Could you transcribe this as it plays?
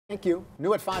Thank you.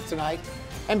 New at 5 tonight.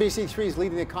 NBC3 is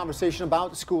leading the conversation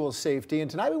about school safety. And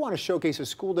tonight we want to showcase a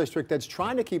school district that's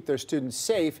trying to keep their students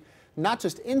safe, not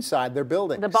just inside their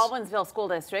buildings. The Baldwinsville School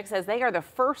District says they are the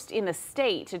first in the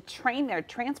state to train their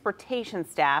transportation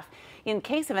staff in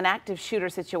case of an active shooter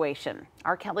situation.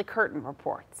 Our Kelly Curtin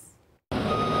reports.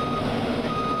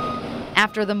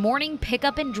 After the morning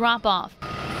pickup and drop-off,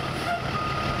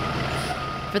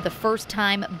 for the first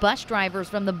time, bus drivers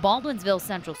from the Baldwinsville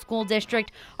Central School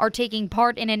District are taking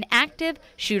part in an active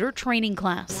shooter training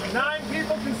class. 9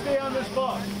 people can stay on this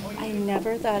bus. I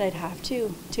never thought I'd have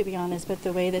to be honest, but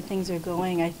the way that things are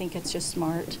going, I think it's just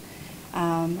smart.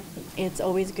 It's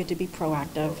always good to be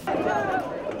proactive.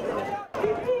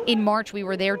 In March, we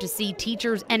were there to see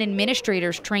teachers and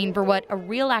administrators train for what a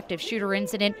real active shooter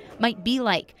incident might be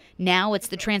like. Now it's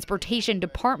the transportation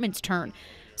department's turn.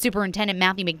 Superintendent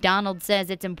Matthew McDonald says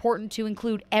it's important to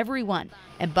include everyone,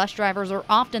 and bus drivers are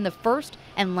often the first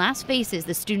and last faces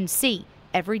the students see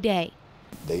every day.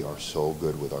 They are so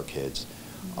good with our kids,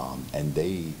 and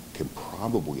they can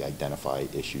probably identify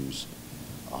issues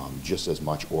just as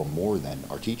much or more than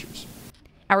our teachers.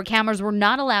 Our cameras were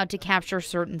not allowed to capture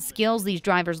certain skills these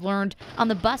drivers learned on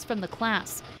the bus from the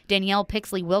class. Danielle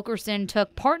Pixley Wilkerson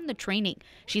took part in the training.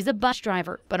 She's a bus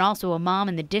driver, but also a mom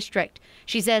in the district.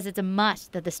 She says it's a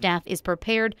must that the staff is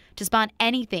prepared to spot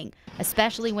anything,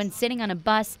 especially when sitting on a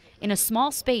bus in a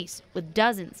small space with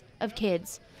dozens of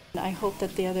kids. I hope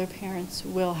that the other parents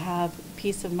will have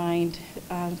peace of mind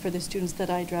for the students that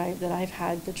I drive, that I've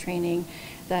had the training,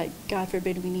 that God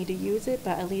forbid we need to use it,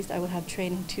 but at least I will have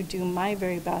training to do my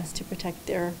very best to protect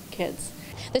their kids.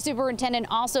 The superintendent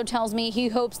also tells me he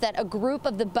hopes that a group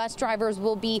of the bus drivers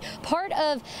will be part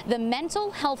of the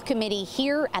mental health committee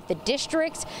here at the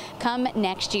district come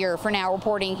next year. For now,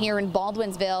 reporting here in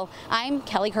Baldwinsville, I'm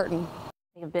Kelly Curtin.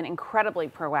 They've been incredibly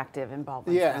proactive in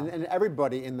Baldwinsville. Yeah, and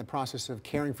everybody in the process of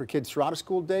caring for kids throughout a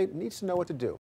school day needs to know what to do.